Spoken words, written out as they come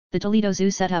The Toledo Zoo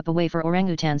set up a way for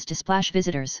orangutans to splash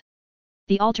visitors.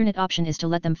 The alternate option is to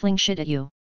let them fling shit at you.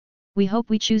 We hope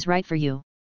we choose right for you.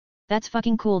 That's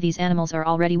fucking cool. These animals are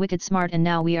already wicked smart and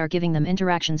now we are giving them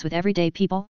interactions with everyday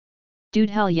people? Dude,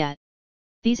 hell yeah.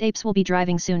 These apes will be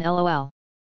driving soon, lol.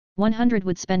 100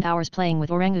 would spend hours playing with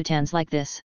orangutans like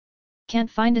this. Can't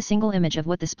find a single image of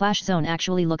what the splash zone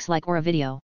actually looks like or a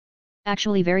video.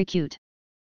 Actually very cute.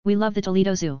 We love the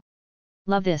Toledo Zoo.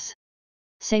 Love this.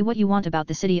 Say what you want about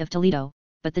the city of Toledo,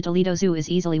 but the Toledo Zoo is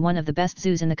easily one of the best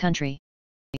zoos in the country.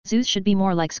 Zoos should be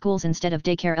more like schools instead of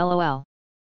daycare, lol.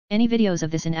 Any videos of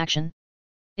this in action?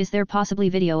 Is there possibly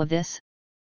video of this?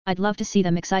 I'd love to see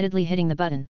them excitedly hitting the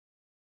button.